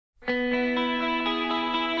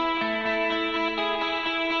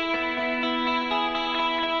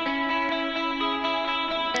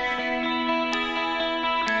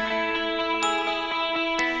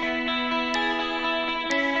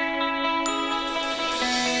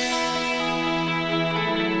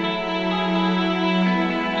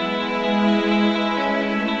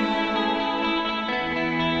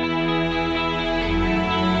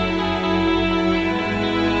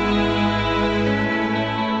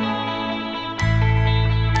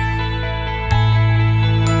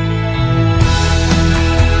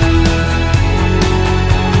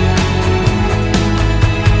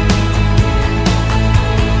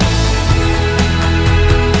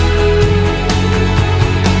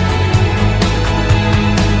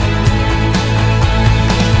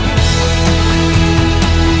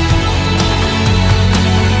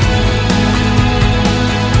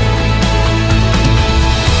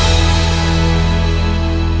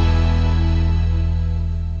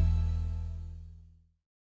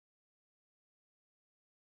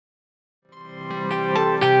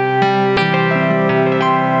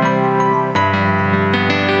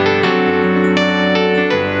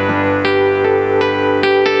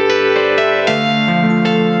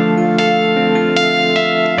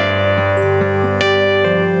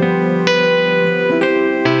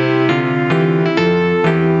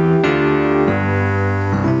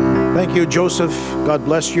Thank you, Joseph. God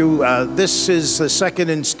bless you. This is the second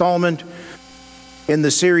installment in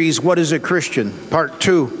the series, What is a Christian? Part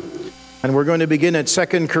 2. And we're going to begin at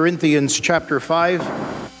 2 Corinthians chapter 5,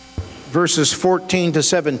 verses 14 to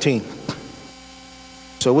 17.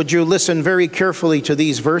 So would you listen very carefully to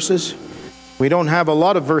these verses? We don't have a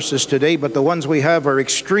lot of verses today, but the ones we have are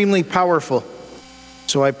extremely powerful.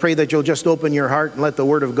 So I pray that you'll just open your heart and let the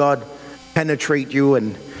Word of God penetrate you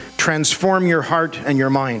and transform your heart and your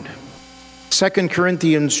mind. 2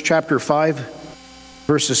 Corinthians chapter 5,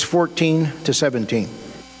 verses 14 to 17.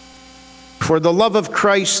 For the love of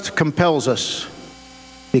Christ compels us,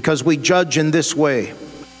 because we judge in this way,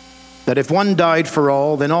 that if one died for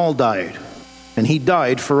all, then all died, and he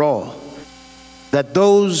died for all, that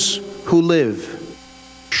those who live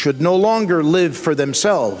should no longer live for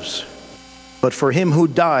themselves, but for him who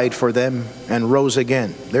died for them and rose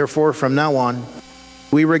again. Therefore, from now on,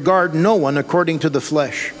 we regard no one according to the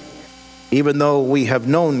flesh, even though we have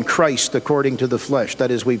known Christ according to the flesh.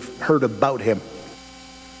 That is, we've heard about him.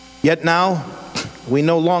 Yet now, we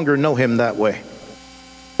no longer know him that way.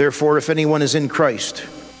 Therefore, if anyone is in Christ,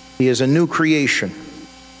 he is a new creation.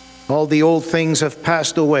 All the old things have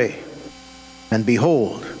passed away, and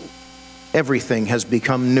behold, everything has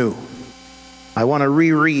become new. I want to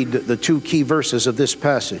reread the two key verses of this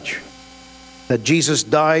passage. That Jesus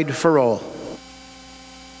died for all.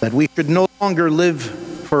 That we should no longer live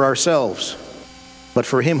for ourselves, but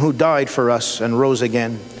for him who died for us and rose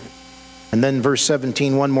again. And then verse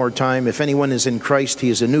 17 one more time. If anyone is in Christ, he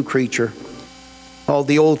is a new creature. All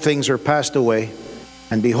the old things are passed away,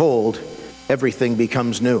 and behold, everything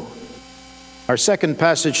becomes new. Our second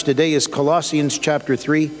passage today is Colossians chapter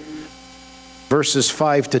 3, verses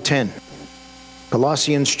 5 to 10.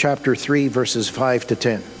 Colossians chapter 3, verses 5 to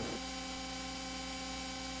 10.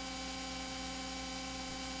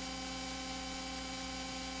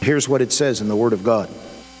 Here's what it says in the Word of God.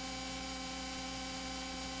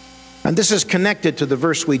 And this is connected to the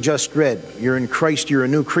verse we just read. You're in Christ, you're a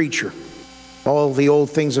new creature. All the old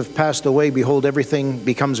things have passed away. Behold, everything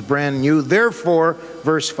becomes brand new. Therefore,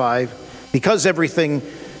 verse 5, because everything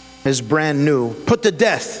is brand new, put to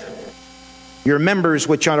death your members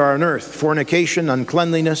which are on earth, fornication,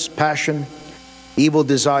 uncleanliness, passion, evil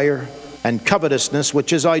desire, and covetousness,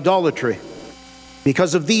 which is idolatry.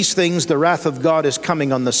 Because of these things, the wrath of God is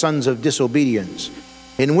coming on the sons of disobedience,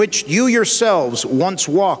 in which you yourselves once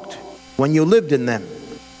walked when you lived in them.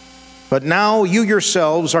 But now you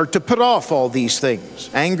yourselves are to put off all these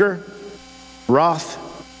things: anger, wrath,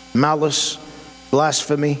 malice,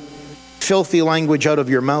 blasphemy, filthy language out of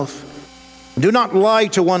your mouth. Do not lie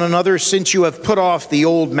to one another, since you have put off the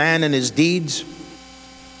old man and his deeds,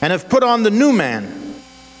 and have put on the new man,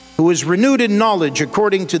 who is renewed in knowledge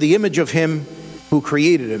according to the image of him who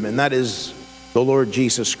created him, and that is the Lord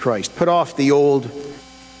Jesus Christ. Put off the old,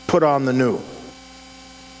 put on the new.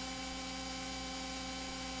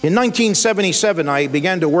 In 1977, I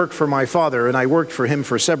began to work for my father, and I worked for him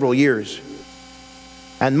for several years.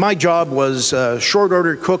 And my job was a short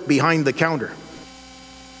order cook behind the counter.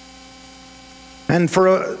 And for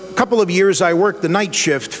a couple of years, I worked the night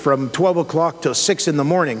shift from 12 o'clock till 6 in the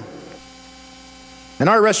morning. And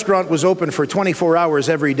our restaurant was open for 24 hours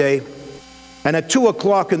every day. And at 2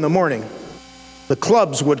 o'clock in the morning, the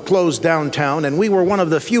clubs would close downtown, and we were one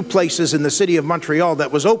of the few places in the city of Montreal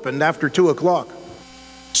that was opened after 2 o'clock.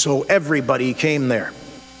 So everybody came there.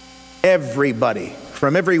 Everybody.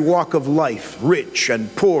 from every walk of life, rich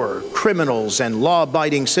and poor, criminals and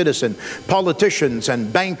law-abiding citizen, politicians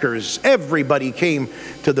and bankers. Everybody came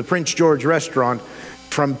to the Prince George restaurant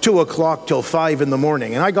from 2 o'clock till 5 in the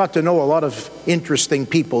morning. And I got to know a lot of interesting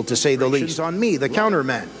people, to say the least. On me, the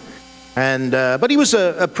counterman. But he was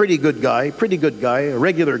a pretty good guy, a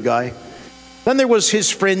regular guy. Then there was his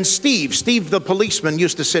friend Steve. Steve the policeman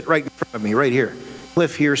used to sit right in front of me, right here.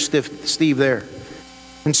 Cliff here, Steve there.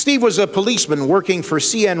 And Steve was a policeman working for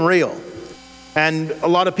CN Rail. And a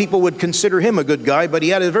lot of people would consider him a good guy, but he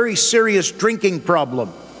had a very serious drinking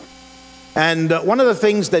problem. And one of the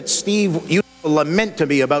things that Steve used to lament to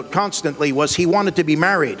me about constantly was he wanted to be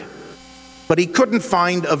married, but he couldn't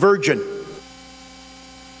find a virgin.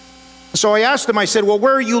 So I asked him, I said, well,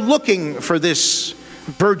 where are you looking for this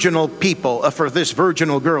virginal people, for this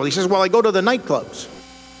virginal girl? He says, well, I go to the nightclubs.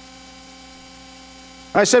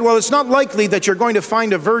 I said, well, it's not likely that you're going to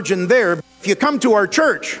find a virgin there. If you come to our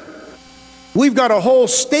church, we've got a whole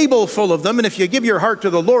stable full of them, and if you give your heart to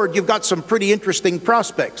the Lord, you've got some pretty interesting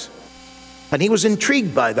prospects. And he was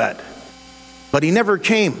intrigued by that, but he never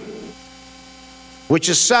came, which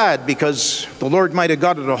is sad, because the Lord might have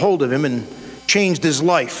gotten a hold of him and changed his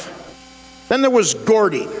life. Then there was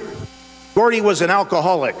Gordy. Gordy was an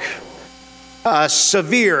alcoholic. A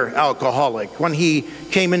severe alcoholic. When he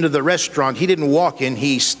came into the restaurant, he didn't walk in,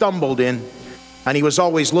 he stumbled in, and he was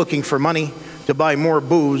always looking for money to buy more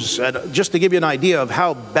booze. Just to give you an idea of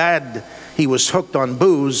how bad he was hooked on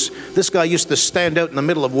booze, this guy used to stand out in the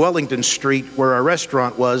middle of Wellington Street, where our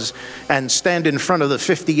restaurant was, and stand in front of the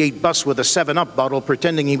 58 bus with a 7-Up bottle,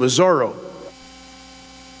 pretending he was Zorro.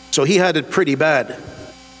 So he had it pretty bad.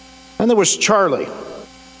 And there was Charlie.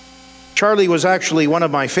 Charlie was actually one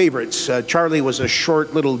of my favorites. Charlie was a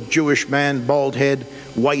short little Jewish man, bald head,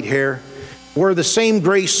 white hair, wore the same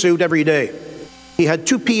gray suit every day. He had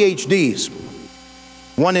 2 PhDs,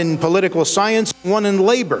 one in political science, one in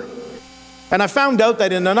labor. And I found out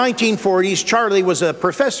that in the 1940s, Charlie was a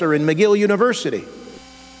professor in McGill University.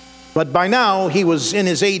 But by now, he was in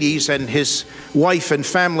his 80s, and his wife and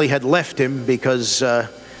family had left him because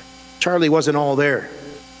Charlie wasn't all there.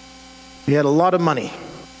 He had a lot of money.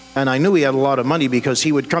 And I knew he had a lot of money because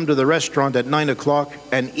he would come to the restaurant at 9 o'clock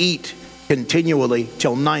and eat continually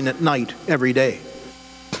till 9 at night every day.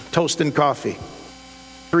 Toast and coffee,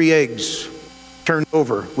 3 eggs turned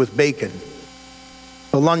over with bacon,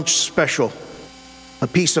 a lunch special, a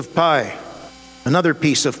piece of pie, another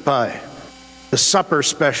piece of pie, the supper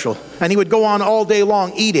special. And he would go on all day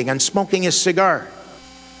long eating and smoking his cigar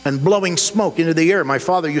and blowing smoke into the air. My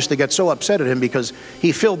father used to get so upset at him because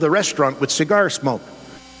he filled the restaurant with cigar smoke.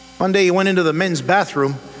 One day he went into the men's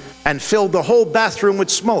bathroom and filled the whole bathroom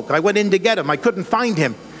with smoke. I went in to get him. I couldn't find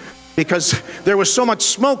him because there was so much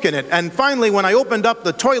smoke in it. And finally, when I opened up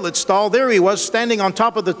the toilet stall, there he was standing on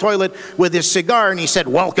top of the toilet with his cigar, and he said,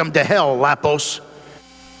 "Welcome to hell, Lappos."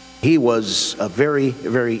 He was a very,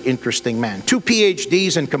 very interesting man. 2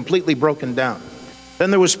 PhDs and completely broken down.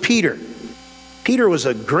 Then there was Peter. Peter was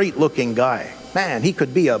a great-looking guy. Man, he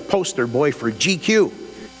could be a poster boy for GQ.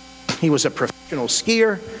 He was a professional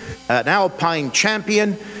skier, an alpine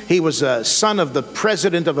champion. He was a son of the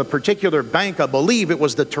president of a particular bank. I believe it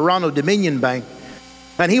was the Toronto Dominion Bank.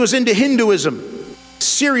 And he was into Hinduism,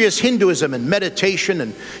 serious Hinduism and meditation.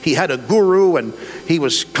 And he had a guru, and he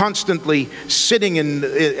was constantly sitting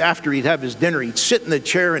after he'd have his dinner, he'd sit in the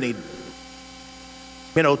chair and he'd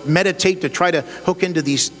meditate to try to hook into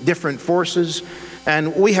these different forces.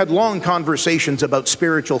 And we had long conversations about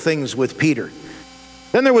spiritual things with Peter.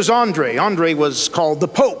 Then there was Andre. Andre was called the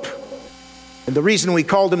Pope. And the reason we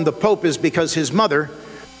called him the Pope is because his mother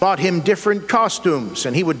bought him different costumes.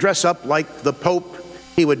 And he would dress up like the Pope.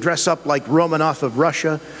 He would dress up like Romanov of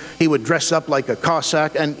Russia. He would dress up like a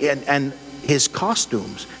Cossack. And his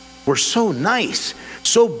costumes were so nice,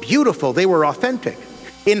 so beautiful. They were authentic.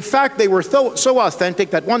 In fact, they were so authentic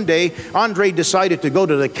that one day Andre decided to go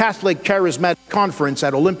to the Catholic Charismatic Conference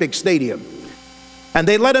at Olympic Stadium. And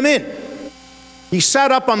they let him in. He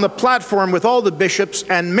sat up on the platform with all the bishops,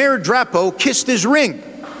 and Mayor Drapeau kissed his ring,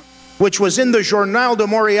 which was in the Journal de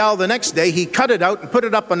Montréal the next day. He cut it out and put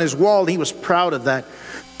it up on his wall, and he was proud of that.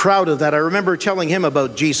 Proud of that. I remember telling him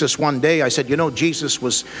about Jesus one day. I said,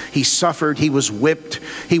 Jesus he suffered, he was whipped,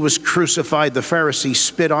 he was crucified, the Pharisees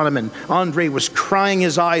spit on him, and Andre was crying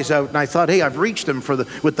his eyes out. And I thought, hey, I've reached him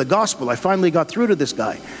with the gospel. I finally got through to this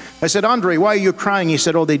guy. I said, Andre, why are you crying? He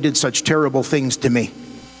said, oh, they did such terrible things to me.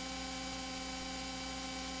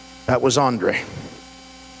 That was Andre.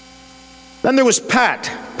 Then there was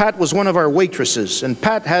Pat. Pat was one of our waitresses, and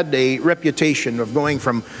Pat had a reputation of going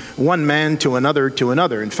from one man to another to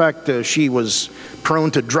another. In fact, she was prone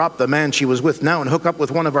to drop the man she was with now and hook up with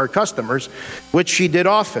one of our customers, which she did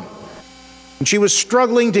often. And she was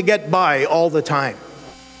struggling to get by all the time.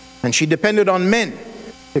 And she depended on men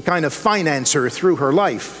to kind of finance her through her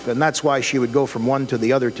life. And that's why she would go from one to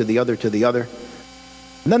the other, to the other, to the other.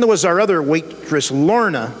 And then there was our other waitress,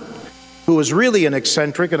 Lorna, who was really an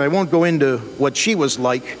eccentric, and I won't go into what she was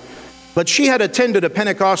like, but she had attended a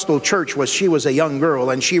Pentecostal church when she was a young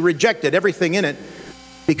girl, and she rejected everything in it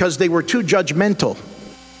because they were too judgmental.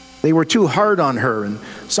 They were too hard on her, and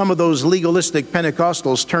some of those legalistic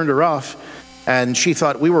Pentecostals turned her off, and she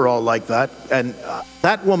thought we were all like that. And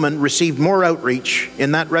that woman received more outreach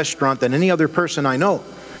in that restaurant than any other person I know.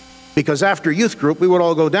 Because after youth group, we would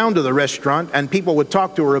all go down to the restaurant and people would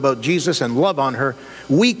talk to her about Jesus and love on her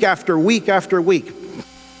week after week after week.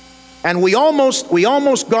 And we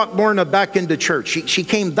almost got Lorna back into church. She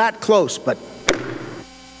came that close, but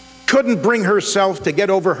couldn't bring herself to get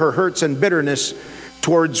over her hurts and bitterness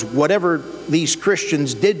towards whatever these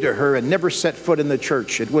Christians did to her, and never set foot in the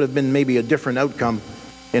church. It would have been maybe a different outcome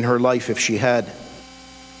in her life if she had.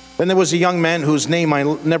 Then there was a young man whose name I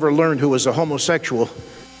never learned, who was a homosexual.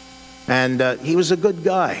 And he was a good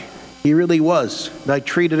guy. He really was. I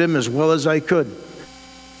treated him as well as I could.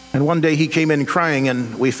 And one day he came in crying,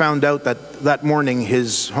 and we found out that morning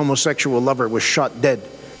his homosexual lover was shot dead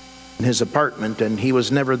in his apartment, and he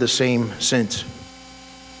was never the same since.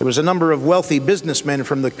 There was a number of wealthy businessmen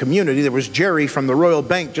from the community. There was Jerry from the Royal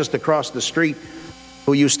Bank just across the street,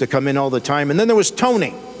 who used to come in all the time. And then there was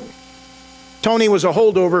Tony. Tony was a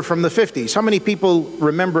holdover from the 50s. How many people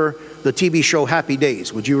remember the TV show Happy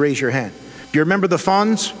Days? Would you raise your hand? Do you remember the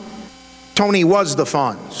Fonz? Tony was the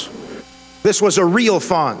Fonz. This was a real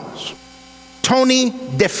Fonz. Tony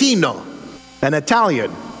DeFino, an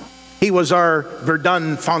Italian. He was our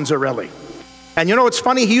Verdun Fonzarelli. And you know what's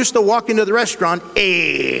funny? He used to walk into the restaurant,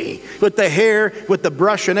 with the hair, with the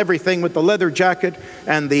brush and everything, with the leather jacket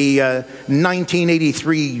and the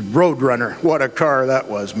 1983 Roadrunner. What a car that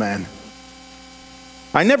was, man.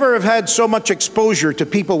 I never have had so much exposure to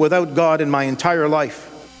people without God in my entire life.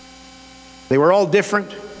 They were all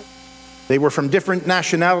different. They were from different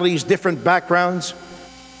nationalities, different backgrounds.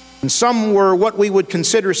 And some were what we would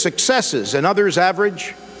consider successes, and others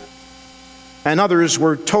average, and others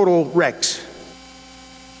were total wrecks.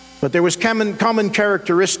 But there was common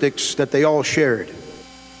characteristics that they all shared.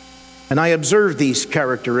 And I observed these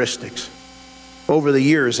characteristics over the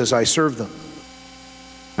years as I served them.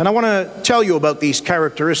 And I want to tell you about these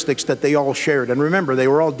characteristics that they all shared. And remember, they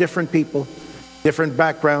were all different people, different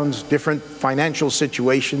backgrounds, different financial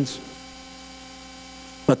situations.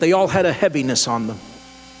 But they all had a heaviness on them.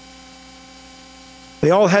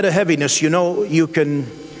 They all had a heaviness. You know, you can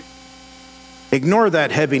ignore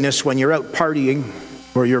that heaviness when you're out partying,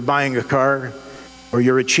 or you're buying a car, or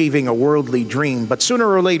you're achieving a worldly dream. But sooner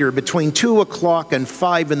or later, between 2 o'clock and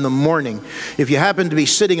 5 in the morning, if you happen to be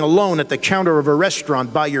sitting alone at the counter of a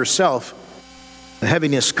restaurant by yourself, the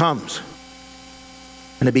heaviness comes.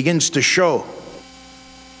 And it begins to show.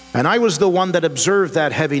 And I was the one that observed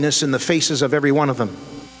that heaviness in the faces of every one of them.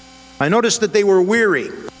 I noticed that they were weary.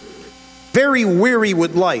 Very weary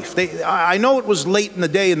with life. I know it was late in the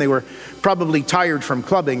day and they were probably tired from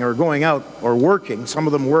clubbing or going out or working. Some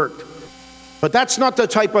of them worked. But that's not the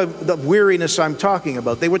type of weariness I'm talking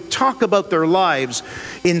about. They would talk about their lives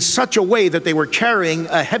in such a way that they were carrying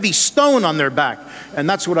a heavy stone on their back. And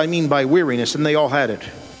that's what I mean by weariness, and they all had it.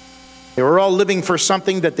 They were all living for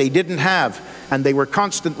something that they didn't have, and they were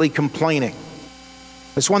constantly complaining.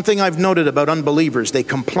 That's one thing I've noted about unbelievers. They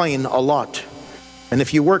complain a lot. And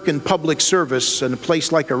if you work in public service in a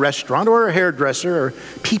place like a restaurant or a hairdresser,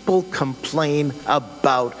 people complain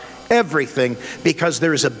about everything because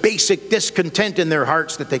there is a basic discontent in their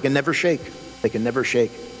hearts that they can never shake. They can never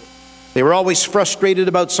shake. They were always frustrated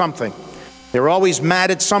about something. They were always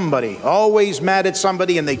mad at somebody,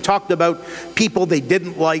 and they talked about people they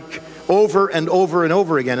didn't like over and over and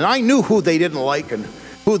over again. And I knew who they didn't like and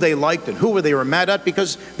who they liked and who they were mad at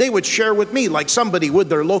because they would share with me like somebody would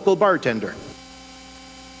their local bartender.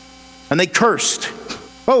 And they cursed.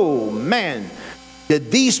 Oh man,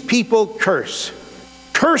 did these people curse?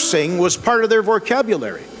 Cursing was part of their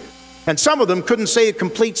vocabulary. And some of them couldn't say a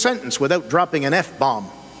complete sentence without dropping an F-bomb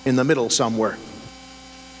in the middle somewhere.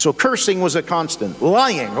 So cursing was a constant.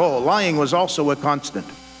 Lying was also a constant.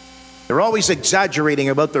 They were always exaggerating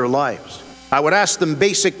about their lives. I would ask them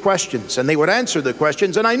basic questions and they would answer the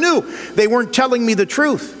questions, and I knew they weren't telling me the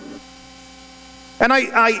truth. And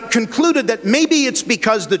I concluded that maybe it's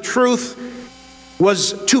because the truth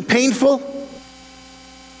was too painful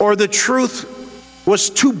or the truth was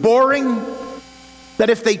too boring, that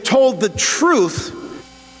if they told the truth,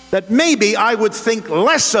 that maybe I would think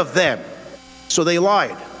less of them. So they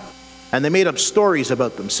lied, and they made up stories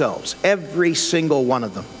about themselves, every single one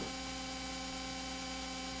of them.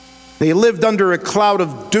 They lived under a cloud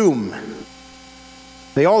of doom.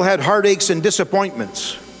 They all had heartaches and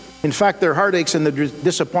disappointments. In fact, their heartaches and the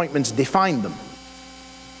disappointments defined them.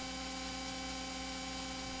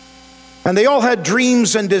 And they all had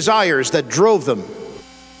dreams and desires that drove them,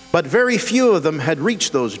 but very few of them had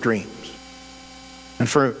reached those dreams. And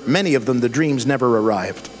for many of them, the dreams never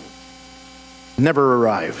arrived. Never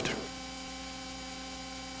arrived.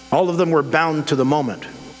 All of them were bound to the moment.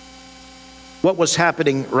 What was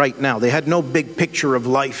happening right now? They had no big picture of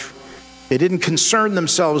life. They didn't concern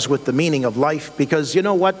themselves with the meaning of life, because you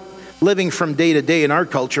know what? Living from day to day in our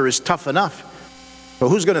culture is tough enough. But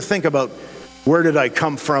who's going to think about, where did I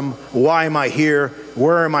come from? Why am I here?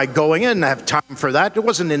 Where am I going? I didn't have time for that. It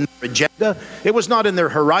wasn't in their agenda. It was not in their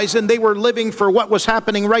horizon. They were living for what was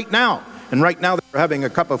happening right now. And right now they were having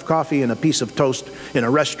a cup of coffee and a piece of toast in a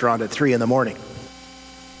restaurant at 3 in the morning.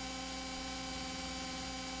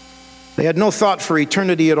 They had no thought for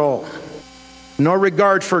eternity at all, nor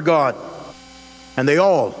regard for God. And they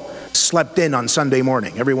all slept in on Sunday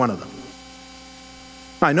morning, every one of them.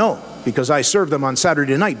 I know, because I served them on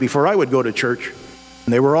Saturday night before I would go to church,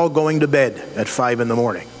 and they were all going to bed at 5 in the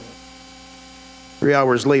morning. 3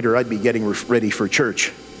 hours later, I'd be getting ready for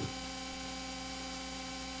church.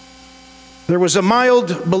 There was a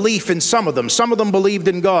mild belief in some of them. Some of them believed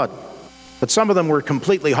in God, but some of them were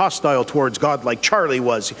completely hostile towards God, like Charlie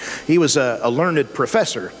was. He was a learned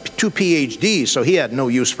professor, 2 PhDs, so he had no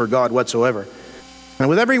use for God whatsoever. And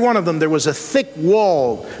with every one of them, there was a thick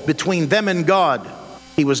wall between them and God.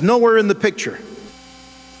 He was nowhere in the picture.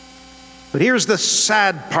 But here's the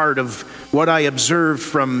sad part of what I observed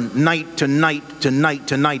from night to night to night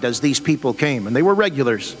to night as these people came. And they were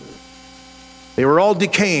regulars. They were all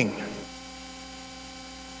decaying.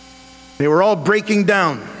 They were all breaking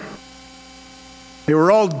down. They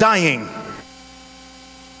were all dying.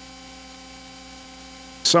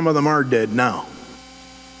 Some of them are dead now.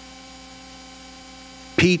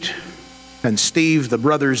 Pete and Steve, the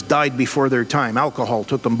brothers, died before their time. Alcohol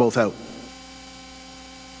took them both out.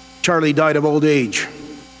 Charlie died of old age.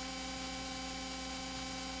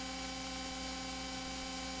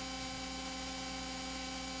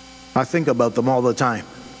 I think about them all the time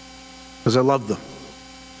because I love them.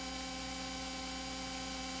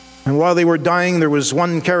 And while they were dying, there was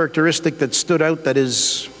one characteristic that stood out that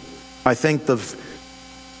is, I think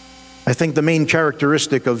the main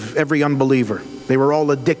characteristic of every unbeliever. They were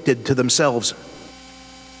all addicted to themselves.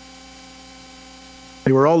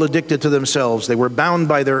 They were all addicted to themselves. They were bound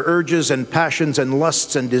by their urges and passions and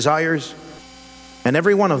lusts and desires. And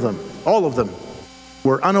every one of them, all of them,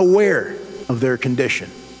 were unaware of their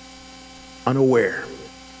condition. Unaware.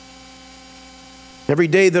 Every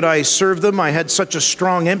day that I served them, I had such a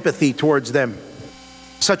strong empathy towards them,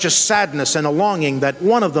 such a sadness and a longing that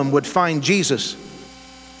one of them would find Jesus,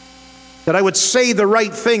 that I would say the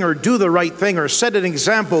right thing or do the right thing or set an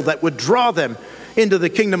example that would draw them into the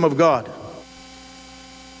kingdom of God.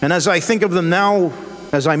 And as I think of them now,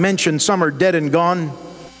 as I mentioned, some are dead and gone.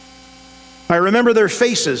 I remember their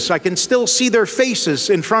faces. I can still see their faces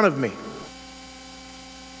in front of me.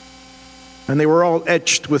 And they were all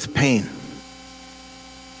etched with pain,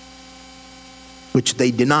 which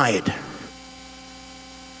they denied.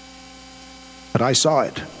 But I saw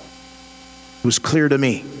it. It was clear to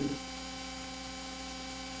me.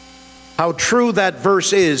 How true that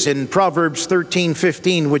verse is in Proverbs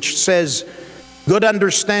 13:15, which says, good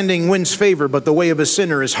understanding wins favor, but the way of a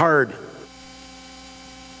sinner is hard.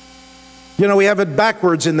 You know, we have it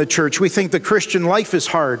backwards in the church. We think the Christian life is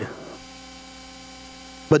hard.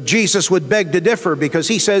 But Jesus would beg to differ, because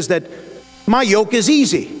he says that my yoke is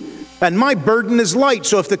easy and my burden is light.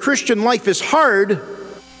 So if the Christian life is hard,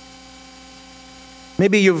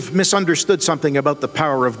 maybe you've misunderstood something about the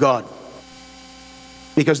power of God.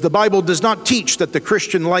 Because the Bible does not teach that the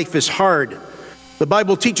Christian life is hard. The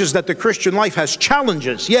Bible teaches that the Christian life has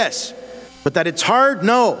challenges, yes. But that it's hard?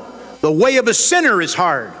 No. The way of a sinner is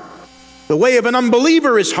hard. The way of an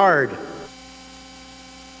unbeliever is hard.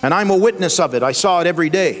 And I'm a witness of it. I saw it every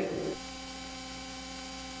day.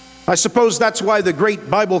 I suppose that's why the great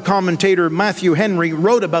Bible commentator Matthew Henry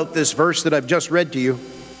wrote about this verse that I've just read to you.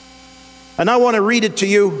 And I want to read it to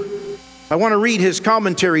you. I want to read his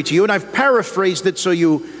commentary to you. And I've paraphrased it so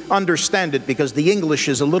you understand it, because the English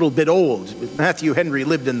is a little bit old. Matthew Henry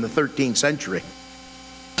lived in the 13th century.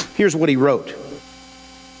 Here's what he wrote.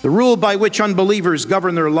 The rule by which unbelievers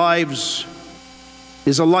govern their lives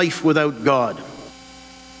is a life without God.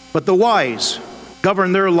 But the wise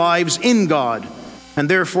govern their lives in God, and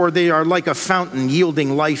therefore they are like a fountain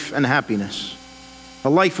yielding life and happiness. A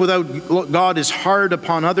life without God is hard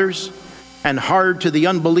upon others and hard to the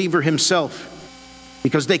unbeliever himself,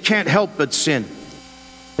 because they can't help but sin.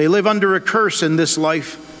 They live under a curse in this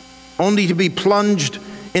life, only to be plunged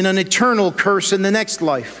in an eternal curse in the next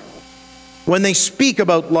life. When they speak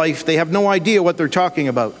about life, they have no idea what they're talking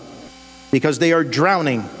about, because they are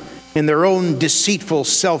drowning in their own deceitful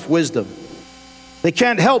self-wisdom. They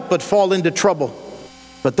can't help but fall into trouble.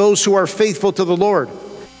 But those who are faithful to the Lord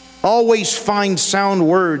always find sound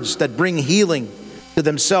words that bring healing to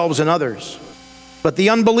themselves and others. But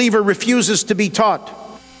the unbeliever refuses to be taught,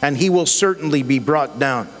 and he will certainly be brought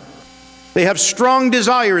down. They have strong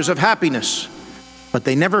desires of happiness, but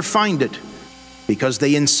they never find it because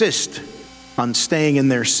they insist on staying in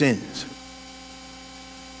their sins.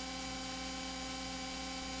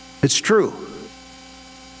 It's true.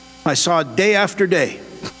 I saw day after day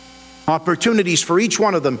opportunities for each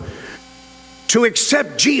one of them to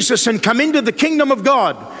accept Jesus and come into the kingdom of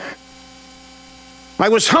God. I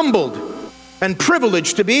was humbled and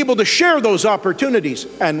privileged to be able to share those opportunities,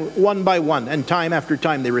 and one by one and time after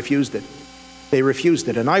time they refused it. They refused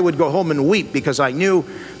it, and I would go home and weep because I knew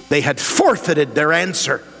they had forfeited their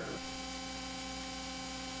answer.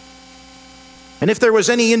 And if there was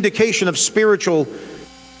any indication of spiritual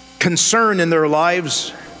concern in their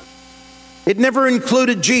lives, it never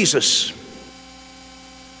included Jesus.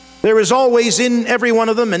 There was always in every one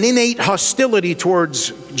of them an innate hostility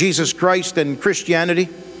towards Jesus Christ and Christianity.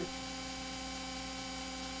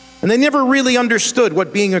 And they never really understood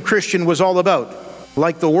what being a Christian was all about.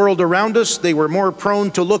 Like the world around us, they were more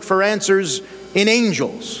prone to look for answers in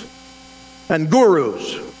angels and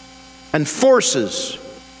gurus and forces,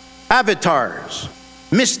 avatars,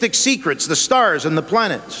 mystic secrets, the stars and the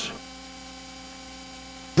planets.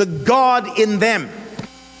 The God in them.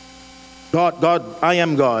 God, I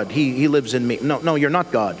am God. He lives in me. No, you're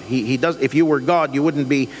not God. He does. If you were God, you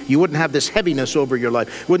wouldn't have this heaviness over your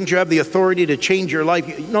life. Wouldn't you have the authority to change your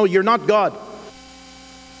life? No, you're not God.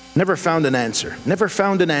 Never found an answer. Never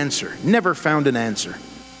found an answer. Never found an answer.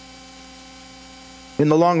 In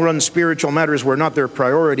the long run, spiritual matters were not their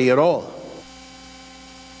priority at all.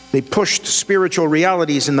 They pushed spiritual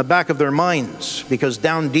realities in the back of their minds because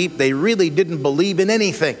down deep they really didn't believe in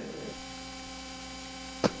anything.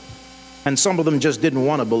 And some of them just didn't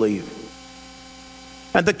want to believe.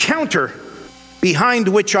 And the counter behind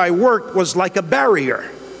which I worked was like a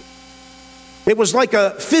barrier. It was like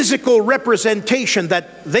a physical representation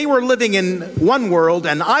that they were living in one world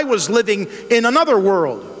and I was living in another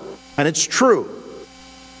world. And it's true.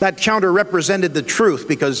 That counter represented the truth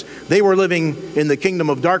because they were living in the kingdom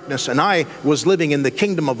of darkness and I was living in the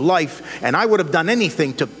kingdom of life, and I would have done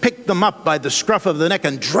anything to pick them up by the scruff of the neck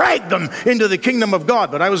and drag them into the kingdom of God,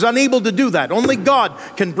 but I was unable to do that. Only God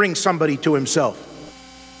can bring somebody to himself.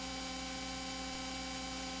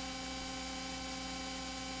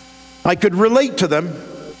 I could relate to them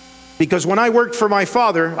because when I worked for my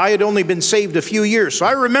father, I had only been saved a few years, so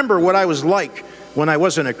I remember what I was like when I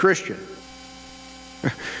wasn't a Christian.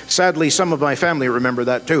 Sadly, some of my family remember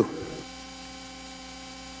that too.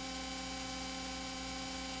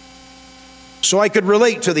 So I could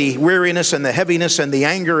relate to the weariness and the heaviness and the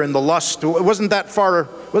anger and the lust. It wasn't that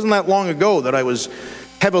long ago that I was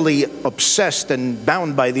heavily obsessed and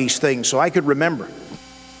bound by these things, so I could remember.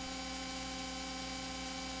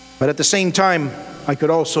 But at the same time, I could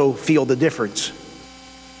also feel the difference.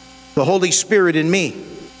 The Holy Spirit in me,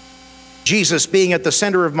 Jesus being at the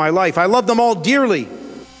center of my life. I loved them all dearly.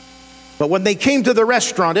 But when they came to the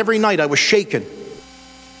restaurant every night, I was shaken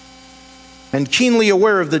and keenly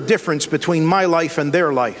aware of the difference between my life and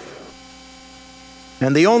their life.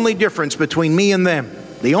 And the only difference between me and them,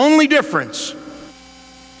 the only difference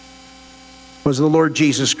was the Lord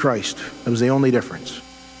Jesus Christ. That was the only difference.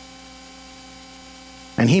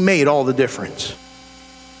 And He made all the difference.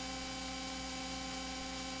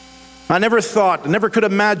 I never could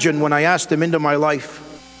imagine when I asked Him into my life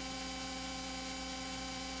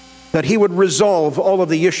that He would resolve all of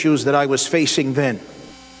the issues that I was facing then.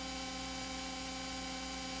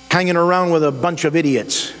 Hanging around with a bunch of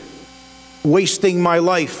idiots, wasting my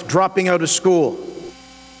life, dropping out of school,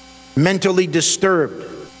 mentally disturbed,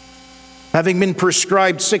 having been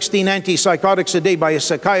prescribed 16 antipsychotics a day by a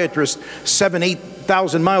psychiatrist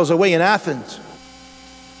 8,000 miles away in Athens.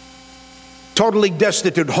 Totally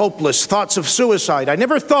destitute, hopeless, thoughts of suicide. I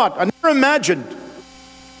never imagined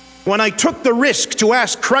when I took the risk to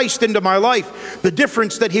ask Christ into my life the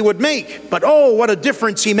difference that He would make. But oh, what a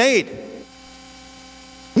difference He made.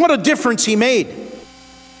 What a difference He made.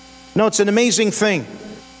 No, it's an amazing thing.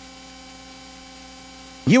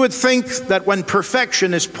 You would think that when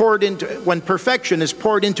perfection is poured into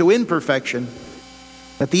imperfection,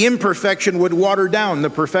 that the imperfection would water down the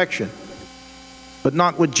perfection. But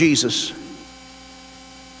not with Jesus.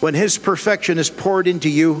 When His perfection is poured into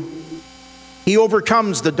you, He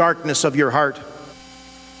overcomes the darkness of your heart.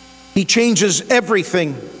 He changes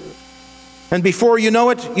everything. And before you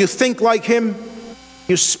know it, you think like Him,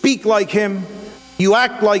 you speak like Him, you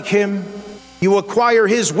act like Him, you acquire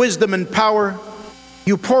His wisdom and power,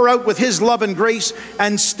 you pour out with His love and grace,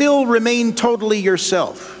 and still remain totally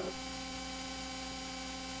yourself.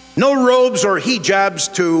 No robes or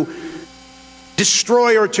hijabs to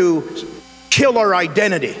destroy or to kill our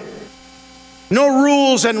identity. No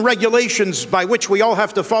rules and regulations by which we all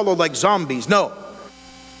have to follow like zombies. No.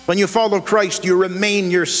 When you follow Christ, you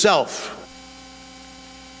remain yourself.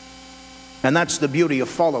 And that's the beauty of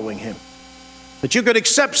following Him. That you could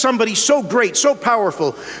accept somebody so great, so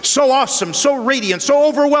powerful, so awesome, so radiant, so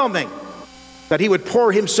overwhelming, that He would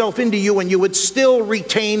pour Himself into you and you would still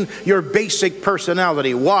retain your basic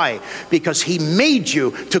personality. Why? Because He made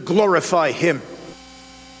you to glorify Him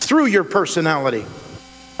through your personality.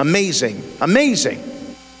 Amazing, amazing.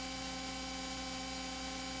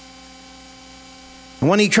 And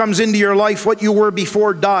when He comes into your life, what you were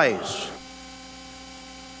before dies.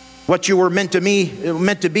 What you were meant to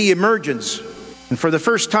be emerges. And for the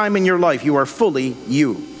first time in your life, you are fully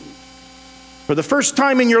you. For the first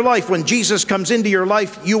time in your life, when Jesus comes into your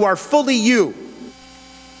life, you are fully you.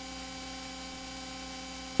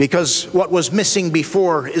 Because what was missing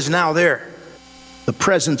before is now there. The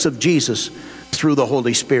presence of Jesus through the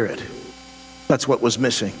Holy Spirit. That's what was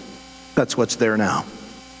missing. That's what's there now.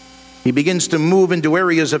 He begins to move into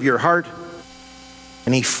areas of your heart,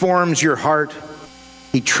 and He forms your heart.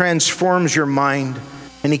 He transforms your mind,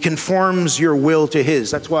 and He conforms your will to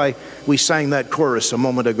His. That's why we sang that chorus a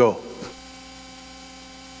moment ago.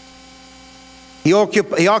 He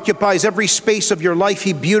occupies every space of your life.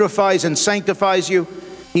 He beautifies and sanctifies you.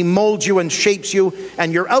 He molds you and shapes you,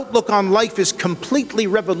 and your outlook on life is completely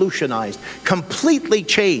revolutionized, completely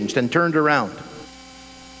changed and turned around.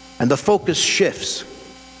 And the focus shifts.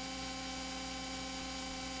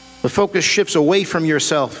 The focus shifts away from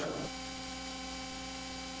yourself,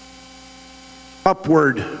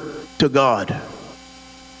 upward to God,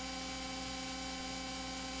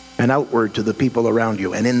 and outward to the people around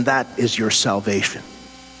you. And in that is your salvation.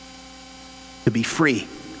 To be free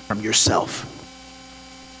from yourself.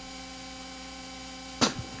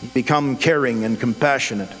 You become caring and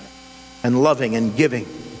compassionate and loving and giving.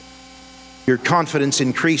 Your confidence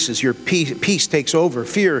increases. Your peace takes over.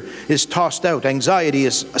 Fear is tossed out. Anxiety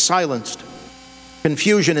is silenced.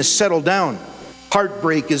 Confusion is settled down.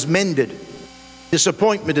 Heartbreak is mended.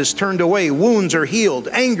 Disappointment is turned away. Wounds are healed.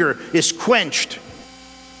 Anger is quenched.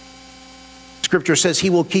 Scripture says He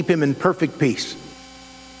will keep him in perfect peace,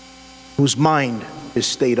 whose mind is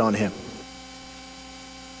stayed on Him.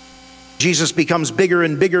 Jesus becomes bigger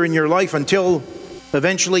and bigger in your life until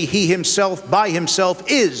eventually He Himself, by Himself,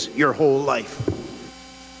 is your whole life.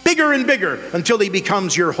 Bigger and bigger until He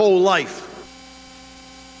becomes your whole life.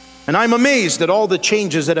 And I'm amazed at all the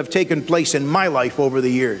changes that have taken place in my life over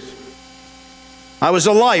the years. I was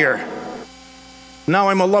a liar. Now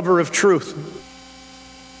I'm a lover of truth.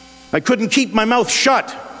 I couldn't keep my mouth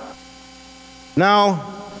shut.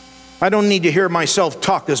 Now I don't need to hear myself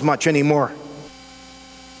talk as much anymore.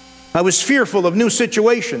 I was fearful of new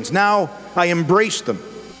situations. Now I embrace them.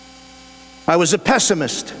 I was a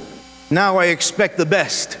pessimist. Now I expect the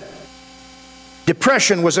best.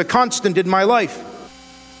 Depression was a constant in my life.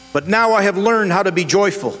 But now I have learned how to be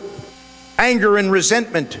joyful. Anger and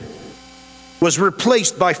resentment was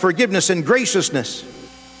replaced by forgiveness and graciousness.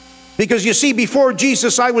 Because you see, before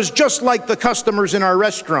Jesus, I was just like the customers in our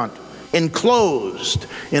restaurant, enclosed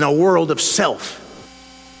in a world of self.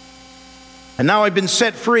 And now I've been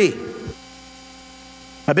set free.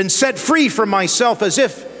 I've been set free from myself as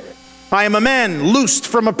if I am a man loosed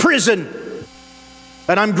from a prison.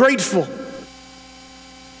 And I'm grateful.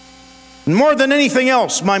 And more than anything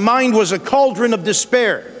else, my mind was a cauldron of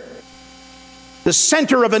despair. The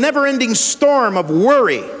center of a never-ending storm of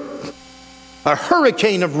worry. A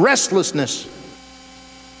hurricane of restlessness.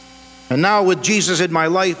 And now with Jesus in my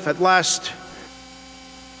life, at last,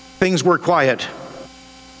 things were quiet.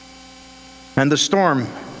 And the storm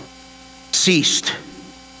ceased.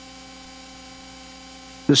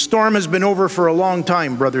 The storm has been over for a long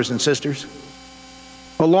time, brothers and sisters.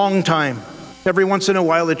 A long time. Every once in a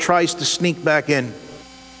while it tries to sneak back in.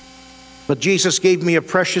 But Jesus gave me a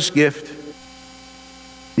precious gift.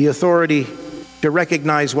 The authority to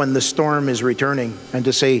recognize when the storm is returning and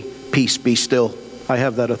to say, peace, be still. I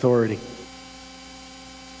have that authority.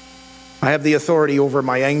 I have the authority over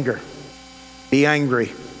my anger. Be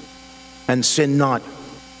angry and sin not.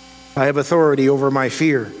 I have authority over my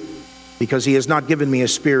fear, because he has not given me a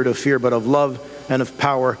spirit of fear, but of love and of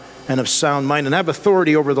power and of sound mind. And I have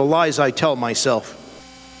authority over the lies I tell myself,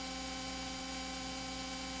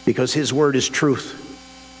 because his word is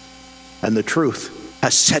truth, and the truth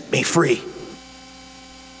has set me free.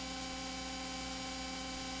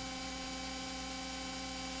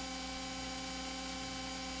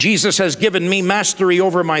 Jesus has given me mastery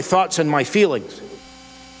over my thoughts and my feelings,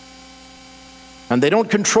 and they don't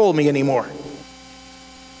control me anymore.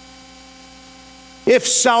 If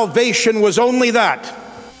salvation was only that,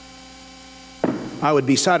 I would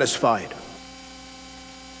be satisfied.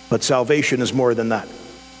 But salvation is more than that.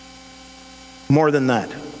 More than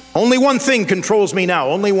that. Only one thing controls me now,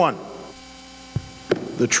 only one.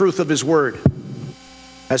 The truth of his word,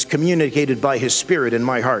 as communicated by his Spirit in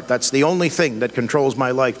my heart. That's the only thing that controls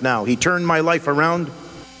my life now. He turned my life around.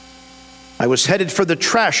 I was headed for the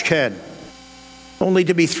trash can, only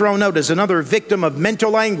to be thrown out as another victim of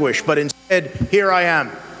mental anguish, but instead, here I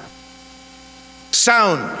am.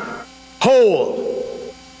 Sound,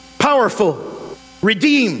 whole, powerful,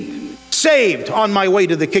 redeemed, saved, on my way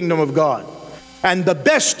to the kingdom of God. And the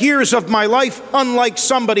best years of my life, unlike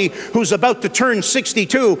somebody who's about to turn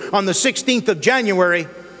 62 on the 16th of January,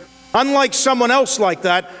 unlike someone else like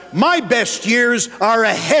that, my best years are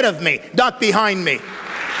ahead of me, not behind me.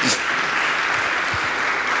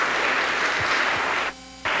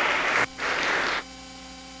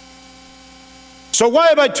 So why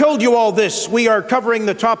have I told you all this? We are covering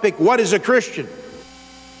the topic, what is a Christian?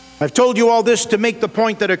 I've told you all this to make the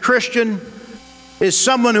point that a Christian is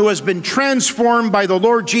someone who has been transformed by the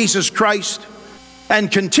Lord Jesus Christ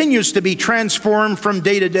and continues to be transformed from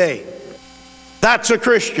day to day. That's a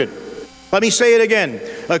Christian. Let me say it again.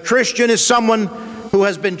 A Christian is someone who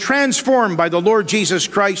has been transformed by the Lord Jesus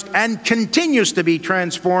Christ and continues to be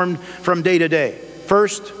transformed from day to day.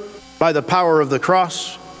 First, by the power of the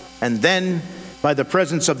cross, and then by the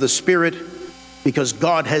presence of the Spirit, because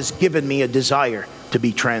God has given me a desire to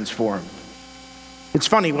be transformed. It's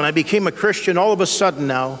funny, when I became a Christian, all of a sudden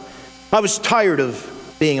now, I was tired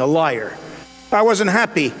of being a liar. I wasn't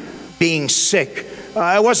happy being sick.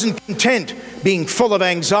 I wasn't content being full of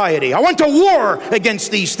anxiety. I went to war against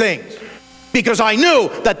these things because I knew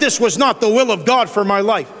that this was not the will of God for my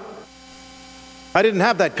life. I didn't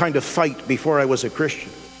have that kind of fight before I was a Christian.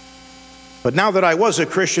 But now that I was a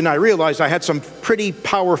Christian, I realized I had some pretty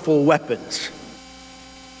powerful weapons.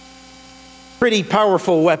 Pretty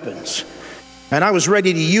powerful weapons. And I was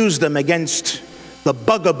ready to use them against the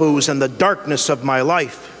bugaboos and the darkness of my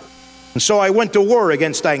life. And so I went to war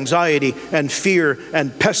against anxiety and fear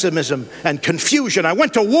and pessimism and confusion. I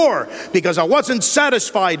went to war because I wasn't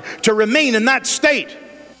satisfied to remain in that state.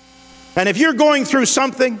 And if you're going through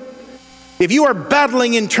something, if you are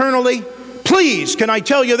battling internally, please, can I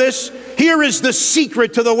tell you this? Here is the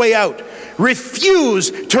secret to the way out.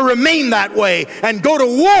 Refuse to remain that way and go to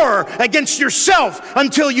war against yourself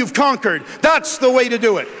until you've conquered. That's the way to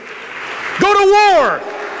do it. Go to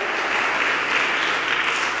war.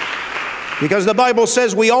 Because the Bible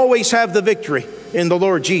says we always have the victory in the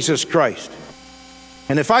Lord Jesus Christ.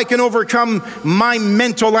 And if I can overcome my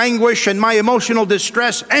mental anguish and my emotional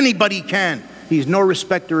distress, anybody can. He's no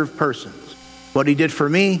respecter of persons. What he did for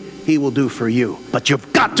me, he will do for you. But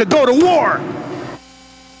you've got to go to war.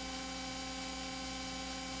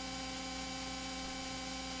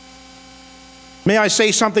 May I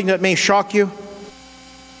say something that may shock you?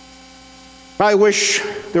 I wish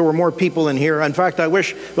there were more people in here. In fact, I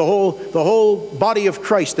wish the whole body of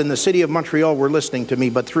Christ in the city of Montreal were listening to me,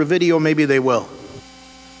 but through video maybe they will.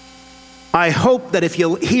 I hope that if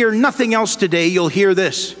you'll hear nothing else today, you'll hear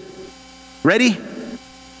this. Ready?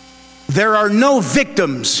 There are no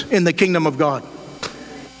victims in the kingdom of God.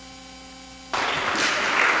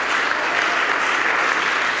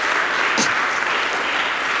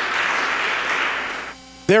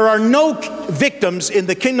 There are no victims in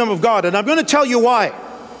the kingdom of God, and I'm going to tell you why.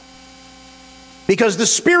 Because the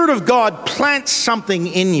Spirit of God plants something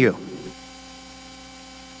in you.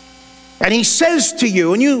 And he says to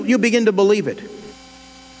you, and you begin to believe it,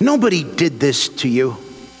 nobody did this to you.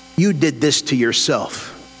 You did this to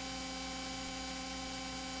yourself.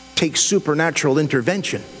 It takes supernatural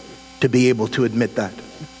intervention to be able to admit that.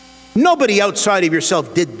 Nobody outside of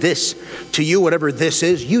yourself did this to you, whatever this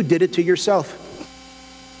is. You did it to yourself.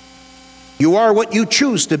 You are what you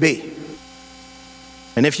choose to be.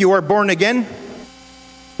 And if you are born again,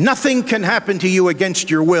 nothing can happen to you against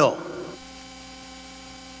your will.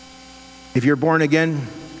 If you're born again,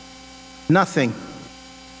 Nothing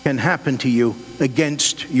can happen to you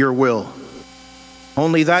against your will.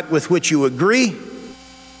 Only that with which you agree,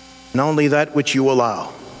 and only that which you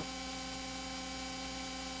allow.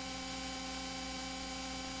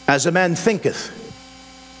 As a man thinketh,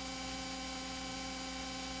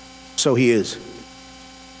 so he is.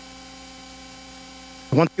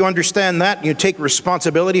 Once you understand that, you take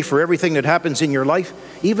responsibility for everything that happens in your life,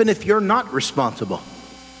 even if you're not responsible.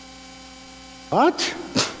 What?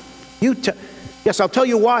 Yes, I'll tell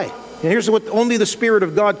you why. And here's what only the Spirit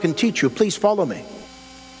of God can teach you. Please follow me.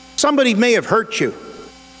 Somebody may have hurt you.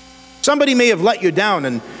 Somebody may have let you down,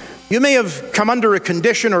 and you may have come under a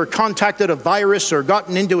condition or contacted a virus or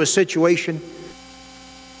gotten into a situation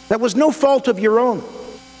that was no fault of your own.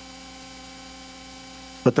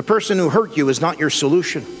 But the person who hurt you is not your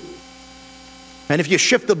solution. And if you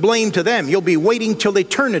shift the blame to them, you'll be waiting till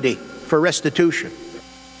eternity for restitution.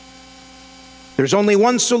 There's only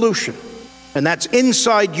one solution, and that's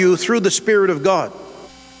inside you through the Spirit of God.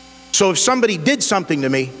 So if somebody did something to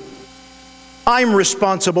me, I'm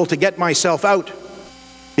responsible to get myself out,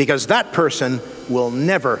 because that person will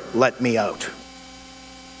never let me out.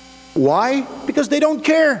 Why? Because they don't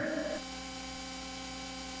care.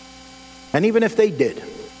 And even if they did,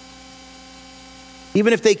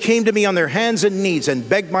 even if they came to me on their hands and knees and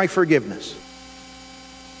begged my forgiveness,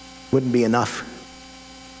 wouldn't be enough.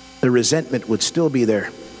 The resentment would still be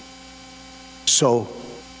there. So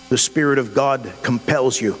the Spirit of God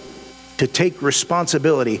compels you to take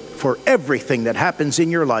responsibility for everything that happens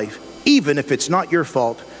in your life, even if it's not your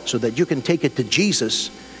fault, so that you can take it to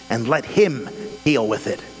Jesus and let Him deal with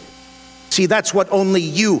it. See, that's what only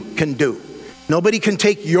you can do. Nobody can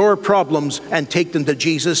take your problems and take them to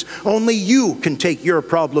Jesus. Only you can take your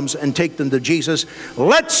problems and take them to Jesus.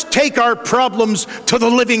 Let's take our problems to the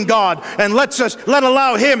living God, and let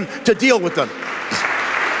allow Him to deal with them.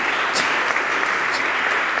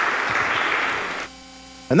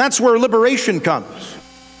 And that's where liberation comes,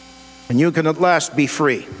 and you can at last be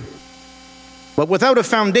free. But without a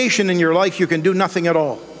foundation in your life, you can do nothing at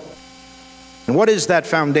all. And what is that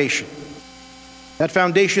foundation? That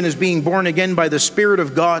foundation is being born again by the Spirit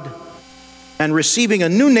of God and receiving a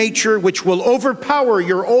new nature which will overpower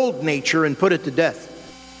your old nature and put it to death.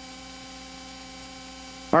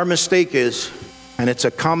 Our mistake is, and it's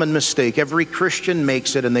a common mistake, every Christian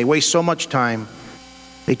makes it, and they waste so much time,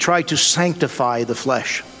 they try to sanctify the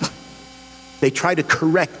flesh. They try to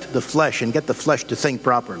correct the flesh and get the flesh to think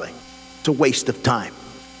properly. It's a waste of time.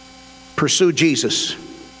 Pursue Jesus.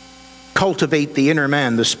 Cultivate the inner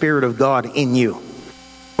man, the Spirit of God in you.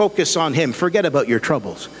 Focus on Him. Forget about your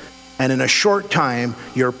troubles. And in a short time,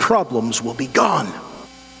 your problems will be gone.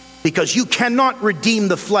 Because you cannot redeem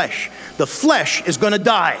the flesh. The flesh is going to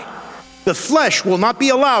die. The flesh will not be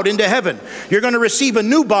allowed into heaven. You're going to receive a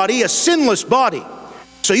new body, a sinless body.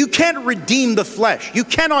 So you can't redeem the flesh. You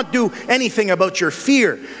cannot do anything about your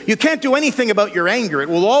fear. You can't do anything about your anger. It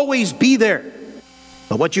will always be there.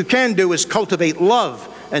 But what you can do is cultivate love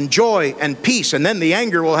and joy and peace, and then the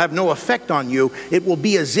anger will have no effect on you. It will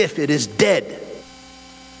be as if it is dead.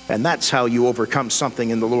 And that's how you overcome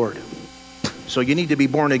something in the Lord. So you need to be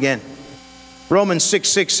born again. Romans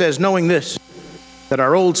 6:6 says, knowing this, that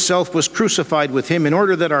our old self was crucified with Him in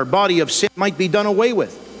order that our body of sin might be done away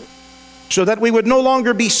with, so that we would no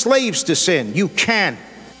longer be slaves to sin. You can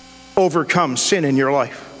overcome sin in your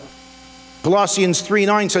life. Colossians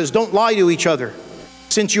 3:9 says, don't lie to each other.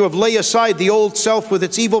 Since you have laid aside the old self with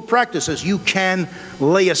its evil practices, you can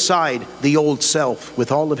lay aside the old self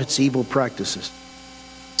with all of its evil practices.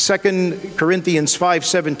 2 Corinthians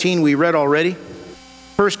 5:17 we read already.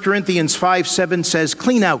 1 Corinthians 5:7 says,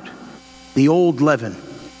 clean out the old leaven,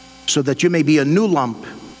 so that you may be a new lump,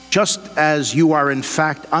 just as you are in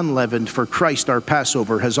fact unleavened, for Christ our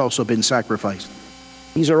Passover has also been sacrificed.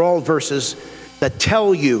 These are all verses that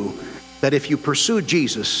tell you that if you pursue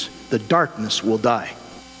Jesus, the darkness will die.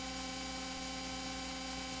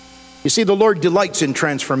 You see, the Lord delights in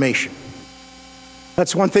transformation.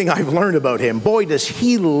 That's one thing I've learned about Him. Boy, does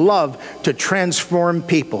He love to transform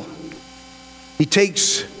people. He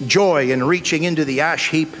takes joy in reaching into the ash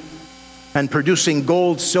heap and producing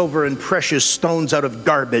gold, silver, and precious stones out of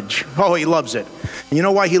garbage. Oh, He loves it. And you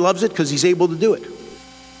know why He loves it? Because He's able to do it.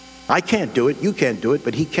 I can't do it, you can't do it,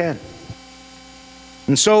 but He can.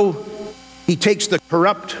 And so He takes the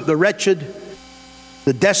corrupt, the wretched,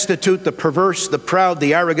 the destitute, the perverse, the proud,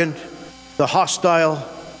 the arrogant, the hostile,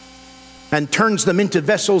 and turns them into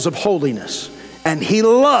vessels of holiness. And He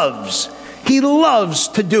loves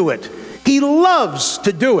to do it. He loves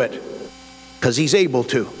to do it because He's able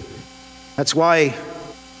to. That's why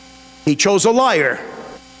He chose a liar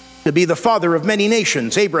to be the father of many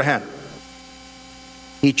nations, Abraham.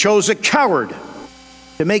 He chose a coward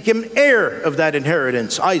to make him heir of that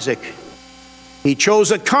inheritance, Isaac. He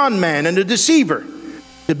chose a con man and a deceiver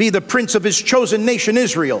to be the prince of his chosen nation,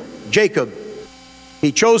 Israel, Jacob.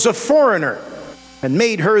 He chose a foreigner and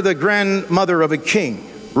made her the grandmother of a king,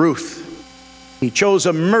 Ruth. He chose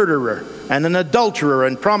a murderer and an adulterer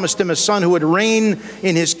and promised him a son who would reign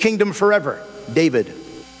in his kingdom forever, David.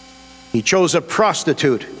 He chose a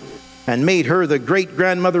prostitute and made her the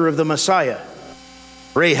great-grandmother of the Messiah,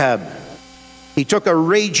 Rahab. He took a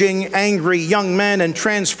raging, angry young man and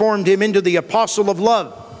transformed him into the apostle of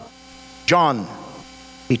love, John.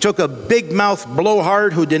 He took a big-mouthed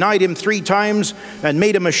blowhard who denied him 3 times and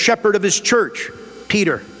made him a shepherd of his church,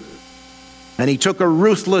 Peter. And he took a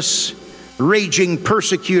ruthless, raging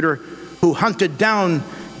persecutor who hunted down,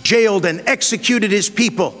 jailed, and executed his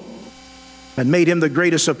people and made him the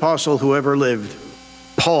greatest apostle who ever lived,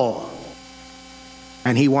 Paul.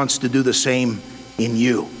 And he wants to do the same in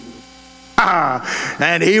you.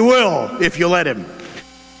 And he will if you let him.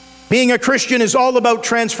 Being a Christian is all about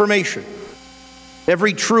transformation.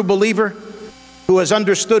 Every true believer who has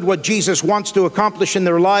understood what Jesus wants to accomplish in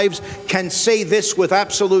their lives can say this with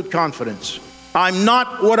absolute confidence. I'm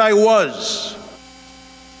not what I was.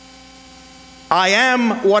 I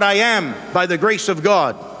am what I am by the grace of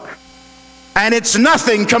God. And it's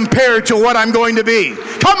nothing compared to what I'm going to be.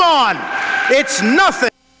 Come on! It's nothing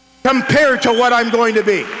compared to what I'm going to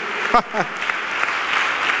be.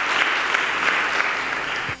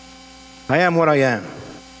 I am what I am.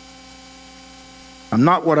 I'm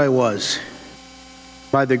not what I was.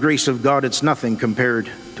 By the grace of God, it's nothing compared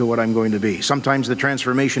to what I'm going to be. Sometimes the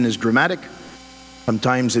transformation is dramatic.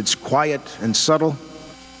 Sometimes it's quiet and subtle,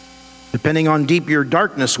 depending on how deep your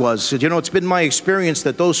darkness was. You know, it's been my experience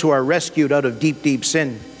that those who are rescued out of deep, deep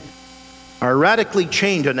sin are radically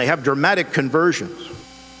changed and they have dramatic conversions.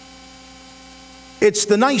 It's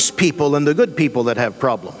the nice people and the good people that have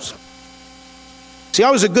problems. See,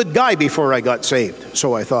 I was a good guy before I got saved,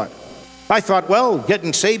 so I thought. I thought, well,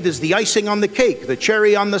 getting saved is the icing on the cake, the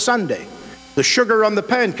cherry on the sundae, the sugar on the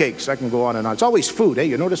pancakes. I can go on and on. It's always food, eh?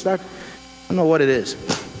 You notice that? I don't know what it is.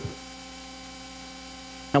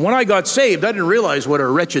 And when I got saved, I didn't realize what a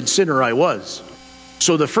wretched sinner I was.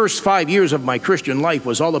 So the first 5 years of my Christian life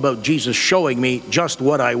was all about Jesus showing me just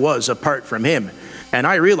what I was apart from him. And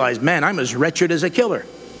I realized, man, I'm as wretched as a killer.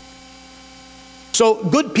 So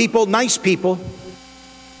good people, nice people,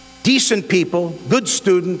 decent people, good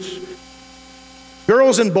students,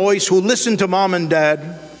 girls and boys who listen to mom and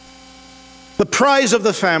dad, the prize of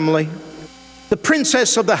the family, the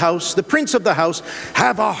princess of the house, the prince of the house,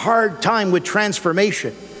 have a hard time with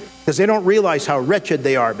transformation because they don't realize how wretched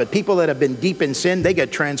they are. But people that have been deep in sin, they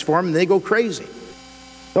get transformed and they go crazy.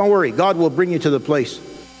 Don't worry, God will bring you to the place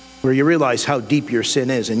where you realize how deep your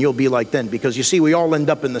sin is, and you'll be like then. Because you see, we all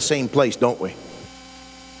end up in the same place, don't we?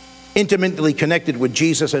 Intimately connected with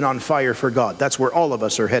Jesus and on fire for God. That's where all of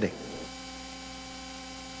us are heading.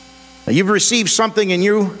 Now, you've received something in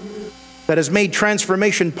you that has made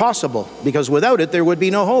transformation possible, because without it, there would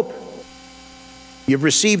be no hope. You've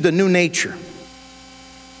received a new nature.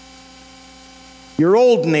 Your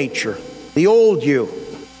old nature, the old you,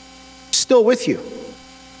 still with you.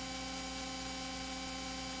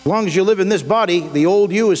 As long as you live in this body, the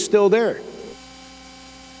old you is still there.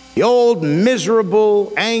 The old,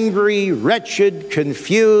 miserable, angry, wretched,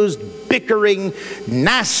 confused, bickering,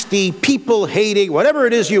 nasty, people-hating, whatever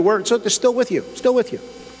it is you were, it's still with you, still with you.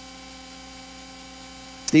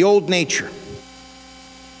 It's the old nature.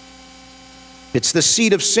 It's the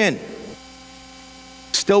seed of sin,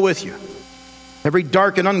 still with you. Every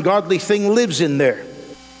dark and ungodly thing lives in there.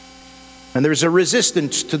 And there's a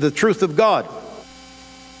resistance to the truth of God.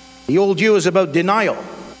 The old you is about denial.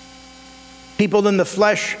 People in the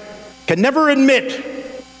flesh can never admit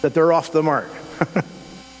that they're off the mark.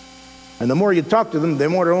 And the more you talk to them, the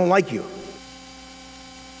more they don't like you.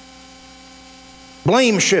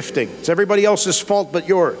 Blame shifting. It's everybody else's fault but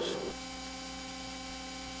yours.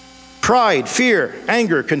 Pride, fear,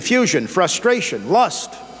 anger, confusion, frustration,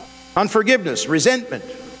 lust, unforgiveness, resentment,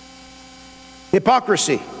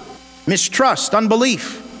 hypocrisy, mistrust,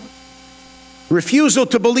 unbelief, refusal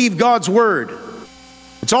to believe God's word.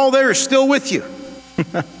 It's all there, still with you.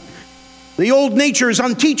 The old nature is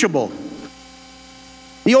unteachable.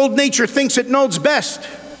 The old nature thinks it knows best.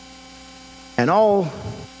 And all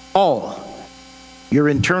your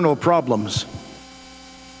internal problems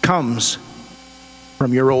comes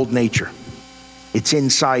from your old nature. It's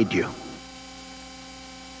inside you.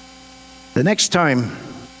 The next time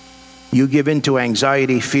you give in to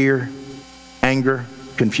anxiety, fear, anger,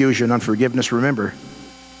 confusion, unforgiveness, remember,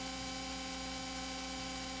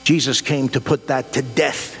 Jesus came to put that to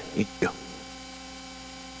death in you.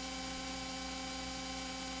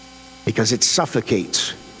 Because it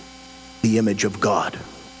suffocates the image of God.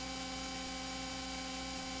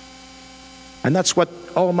 And that's what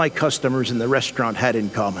all my customers in the restaurant had in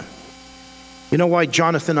common. You know why,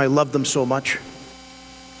 Jonathan, I loved them so much?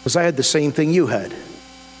 Because I had the same thing you had.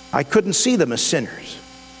 I couldn't see them as sinners.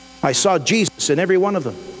 I saw Jesus in every one of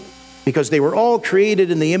them. Because they were all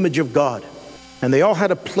created in the image of God. And they all had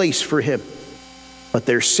a place for Him. But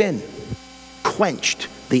their sin quenched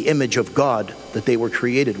the image of God that they were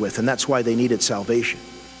created with. And that's why they needed salvation.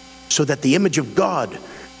 So that the image of God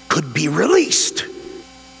could be released.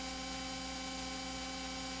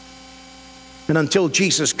 And until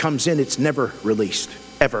Jesus comes in, it's never released.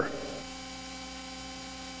 Ever.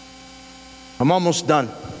 I'm almost done.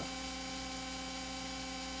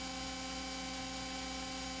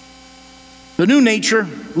 The new nature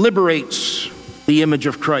liberates the image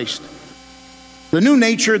of Christ. The new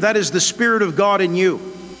nature, that is the Spirit of God in you,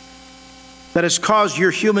 that has caused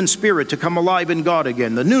your human spirit to come alive in God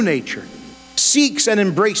again. The new nature seeks and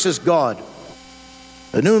embraces God.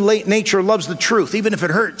 The new nature loves the truth, even if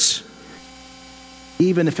it hurts.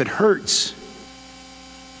 Even if it hurts.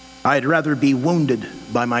 I'd rather be wounded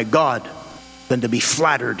by my God than to be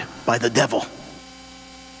flattered by the devil.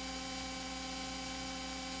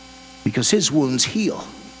 Because His wounds heal.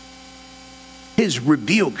 His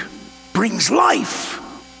rebuke brings life.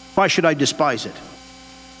 Why should I despise it?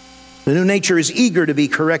 The new nature is eager to be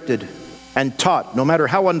corrected and taught, no matter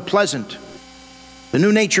how unpleasant. The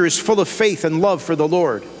new nature is full of faith and love for the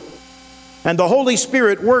Lord. And the Holy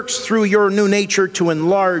Spirit works through your new nature to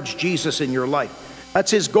enlarge Jesus in your life. That's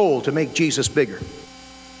His goal, to make Jesus bigger.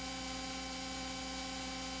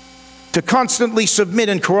 To constantly submit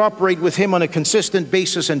and cooperate with Him on a consistent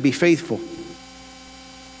basis and be faithful.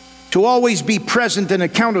 To always be present and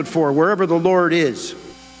accounted for wherever the Lord is.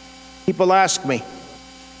 People ask me.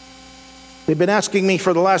 They've been asking me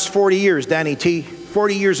for the last 40 years, Danny T.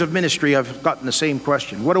 40 years of ministry, I've gotten the same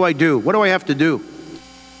question. What do I do? What do I have to do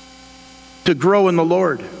to grow in the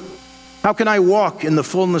Lord? How can I walk in the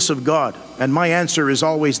fullness of God? And my answer is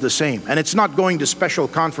always the same. And it's not going to special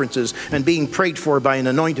conferences and being prayed for by an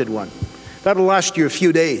anointed one. That'll last you a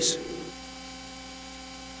few days.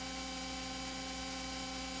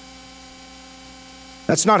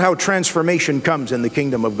 That's not how transformation comes in the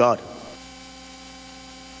kingdom of God.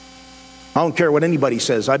 I don't care what anybody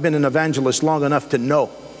says. I've been an evangelist long enough to know.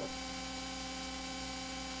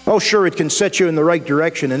 Oh, sure, it can set you in the right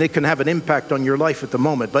direction and it can have an impact on your life at the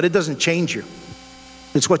moment, but it doesn't change you.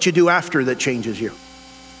 It's what you do after that changes you.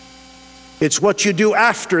 It's what you do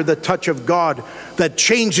after the touch of God that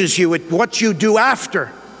changes you. It's what you do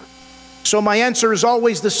after. So my answer is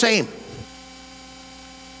always the same.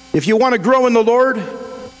 If you want to grow in the Lord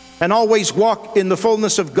and always walk in the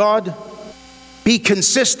fullness of God, be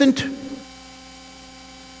consistent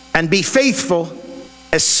and be faithful,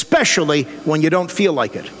 especially when you don't feel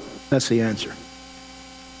like it. That's the answer.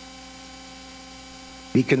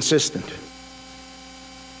 Be consistent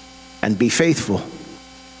and be faithful,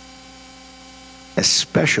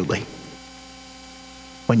 especially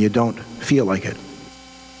when you don't feel like it.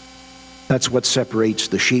 That's what separates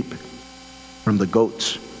the sheep from the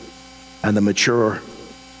goats and the mature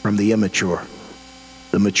from the immature.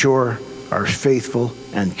 The mature are faithful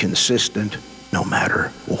and consistent no matter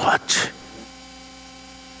what.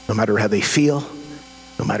 No matter how they feel,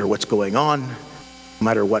 no matter what's going on, no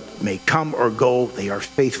matter what may come or go, they are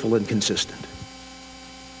faithful and consistent.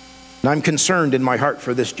 And I'm concerned in my heart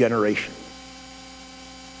for this generation.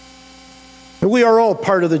 We are all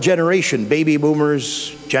part of the generation, baby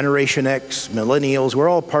boomers, Generation X, millennials, we're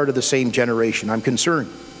all part of the same generation. I'm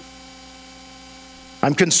concerned.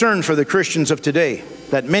 I'm concerned for the Christians of today,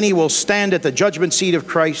 that many will stand at the judgment seat of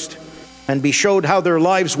Christ and be showed how their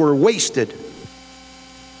lives were wasted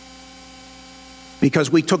because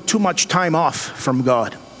we took too much time off from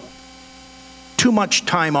God. Too much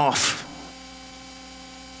time off.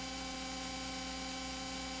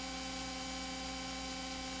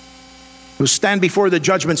 We'll stand before the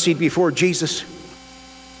judgment seat before Jesus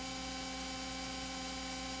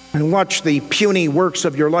and watch the puny works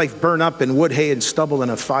of your life burn up in wood, hay, and stubble in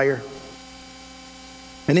a fire.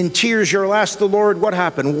 And in tears you'll ask the Lord, what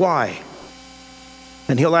happened? Why?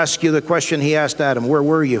 And He'll ask you the question He asked Adam, where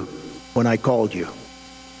were you when I called you?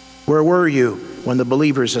 Where were you when the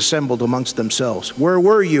believers assembled amongst themselves? Where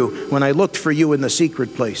were you when I looked for you in the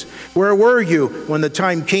secret place? Where were you when the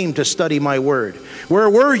time came to study my word? Where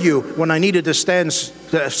were you when I needed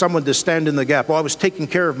someone to stand in the gap? Well, I was taking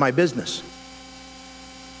care of my business.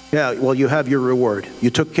 Yeah, well, you have your reward. You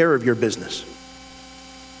took care of your business.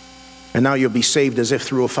 And now you'll be saved as if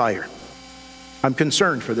through a fire. I'm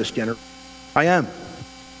concerned for this generation. I am.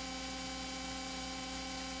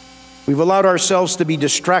 We've allowed ourselves to be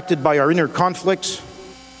distracted by our inner conflicts,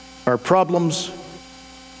 our problems.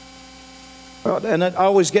 And I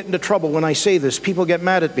always get into trouble when I say this. People get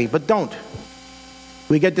mad at me, but don't.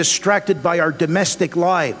 We get distracted by our domestic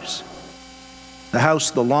lives. The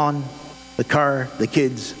house, the lawn, the car, the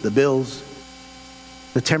kids, the bills,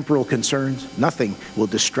 the temporal concerns. Nothing will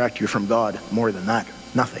distract you from God more than that.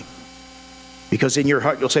 Nothing. Because in your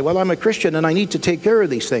heart you'll say, well, I'm a Christian and I need to take care of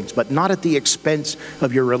these things, but not at the expense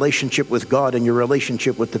of your relationship with God and your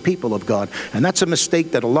relationship with the people of God. And that's a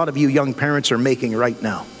mistake that a lot of you young parents are making right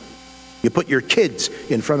now. You put your kids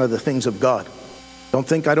in front of the things of God. Don't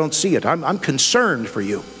think I don't see it. I'm concerned for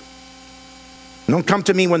you. Don't come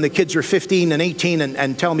to me when the kids are 15 and 18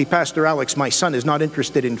 and tell me, Pastor Alex, my son is not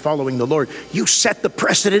interested in following the Lord. You set the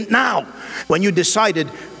precedent now when you decided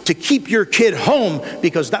to keep your kid home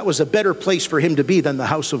because that was a better place for him to be than the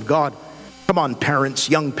house of God. Come on, parents,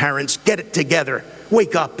 young parents, get it together.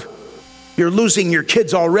 Wake up. You're losing your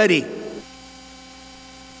kids already.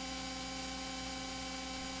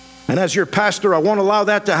 And as your pastor, I won't allow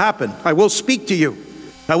that to happen. I will speak to you.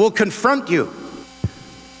 I will confront you.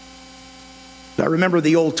 I remember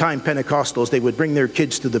the old-time Pentecostals. They would bring their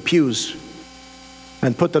kids to the pews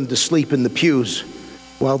and put them to sleep in the pews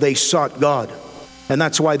while they sought God. And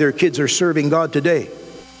that's why their kids are serving God today.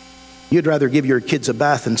 You'd rather give your kids a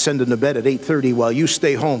bath and send them to bed at 8:30 while you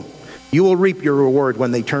stay home. You will reap your reward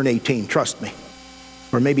when they turn 18, trust me.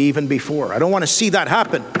 Or maybe even before. I don't want to see that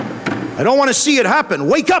happen. I don't want to see it happen.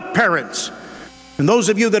 Wake up, parents. And those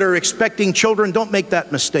of you that are expecting children, don't make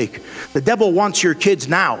that mistake. The devil wants your kids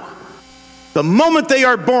now. The moment they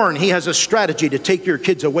are born, he has a strategy to take your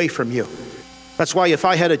kids away from you. That's why if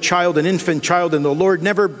I had a child, an infant child, and the Lord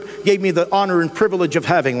never gave me the honor and privilege of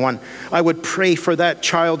having one, I would pray for that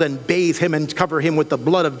child and bathe him and cover him with the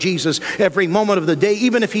blood of Jesus every moment of the day,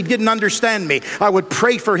 even if he didn't understand me. I would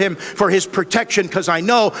pray for him for his protection because I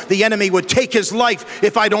know the enemy would take his life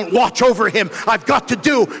if I don't watch over him. I've got to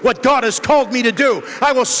do what God has called me to do.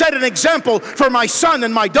 I will set an example for my son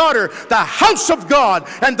and my daughter. The house of God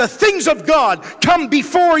and the things of God come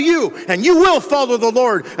before you, and you will follow the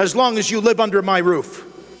Lord as long as you live under my roof.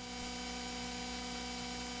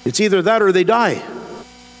 It's either that or they die.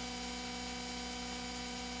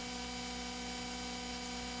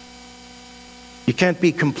 You can't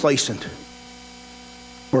be complacent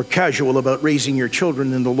or casual about raising your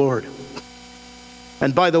children in the Lord.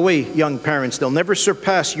 And by the way, young parents, they'll never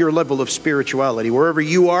surpass your level of spirituality. Wherever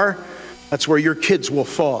you are, that's where your kids will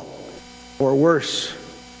fall, or worse.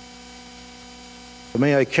 So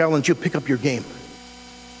may I challenge you, pick up your game.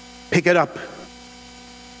 Pick it up.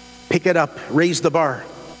 Pick it up. Raise the bar.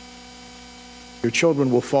 Your children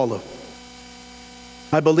will follow.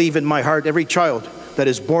 I believe in my heart every child that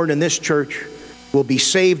is born in this church will be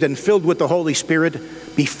saved and filled with the Holy Spirit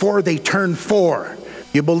before they turn 4.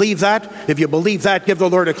 You believe that? If you believe that, give the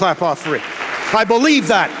Lord a clap off for it. I believe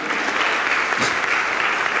that.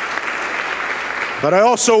 But I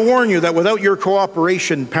also warn you that without your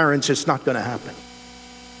cooperation, parents, it's not going to happen.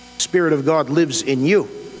 The Spirit of God lives in you.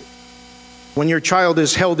 When your child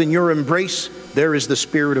is held in your embrace, there is the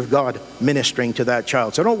Spirit of God ministering to that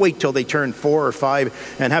child. So don't wait till they turn 4 or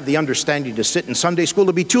 5 and have the understanding to sit in Sunday school.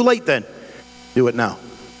 It'll be too late then. Do it now.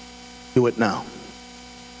 Do it now.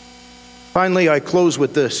 Finally, I close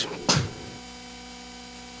with this.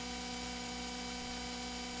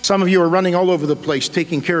 Some of you are running all over the place,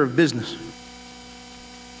 taking care of business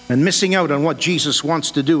and missing out on what Jesus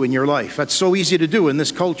wants to do in your life. That's so easy to do in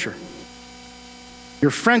this culture. You're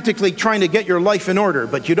frantically trying to get your life in order,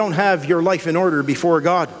 but you don't have your life in order before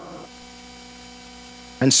God.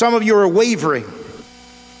 And some of you are wavering.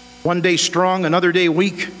 One day strong, another day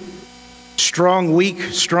weak. Strong, weak,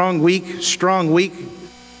 strong, weak, strong, weak.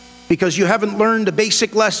 Because you haven't learned a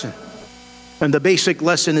basic lesson. And the basic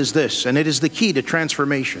lesson is this, and it is the key to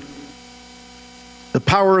transformation. The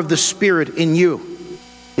power of the Spirit in you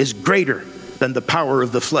is greater than the power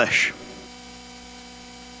of the flesh.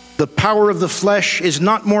 The power of the flesh is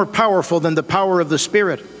not more powerful than the power of the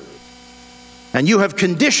Spirit. And you have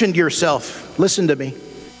conditioned yourself, listen to me,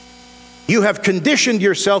 you have conditioned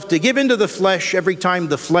yourself to give into the flesh every time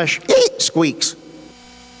the flesh squeaks.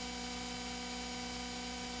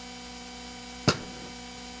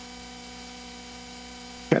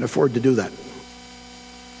 Can't afford to do that.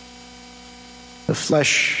 The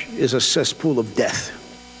flesh is a cesspool of death.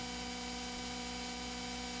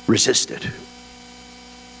 Resist it.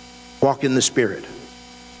 Walk in the Spirit,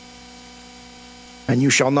 and you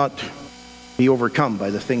shall not be overcome by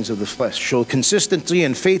the things of the flesh. So consistency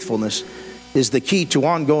and faithfulness is the key to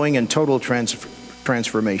ongoing and total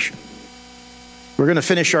transformation. We're going to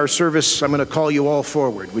finish our service. I'm going to call you all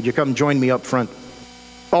forward. Would you come join me up front?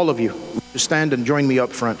 All of you, stand and join me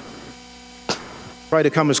up front. Try to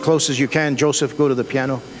come as close as you can. Joseph, go to the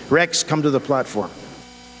piano. Rex, come to the platform.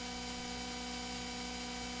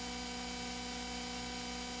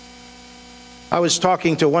 I was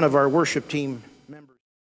talking to one of our worship team